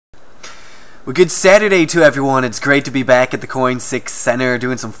Well, good Saturday to everyone. It's great to be back at the Coin 6 Center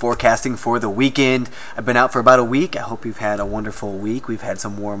doing some forecasting for the weekend. I've been out for about a week. I hope you've had a wonderful week. We've had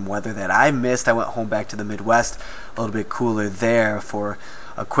some warm weather that I missed. I went home back to the Midwest, a little bit cooler there for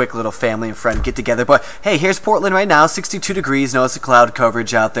a quick little family and friend get together. But hey, here's Portland right now, 62 degrees. Notice the cloud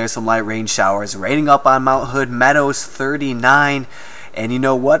coverage out there, some light rain showers. Raining up on Mount Hood Meadows, 39. And you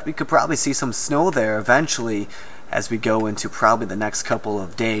know what? We could probably see some snow there eventually as we go into probably the next couple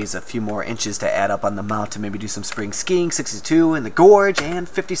of days, a few more inches to add up on the mountain, maybe do some spring skiing, 62 in the gorge, and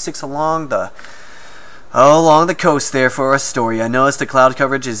 56 along the coast there for Astoria. Notice the cloud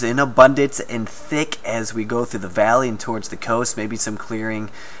coverage is in abundance and thick as we go through the valley and towards the coast. Maybe some clearing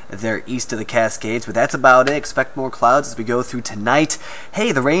there east of the Cascades, but that's about it. Expect more clouds as we go through tonight.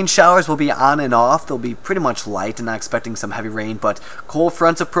 Hey, the rain showers will be on and off. They'll be pretty much light and not expecting some heavy rain, but cold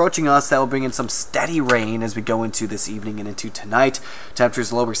fronts approaching us. That will bring in some steady rain as we go into this evening and into tonight.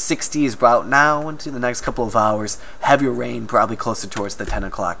 Temperatures lower 60s about now into the next couple of hours. Heavier rain probably closer towards the 10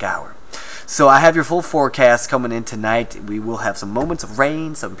 o'clock hour. So I have your full forecast coming in tonight. We will have some moments of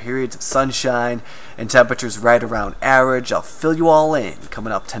rain, some periods of sunshine, and temperatures right around average. I'll fill you all in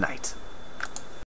coming up tonight.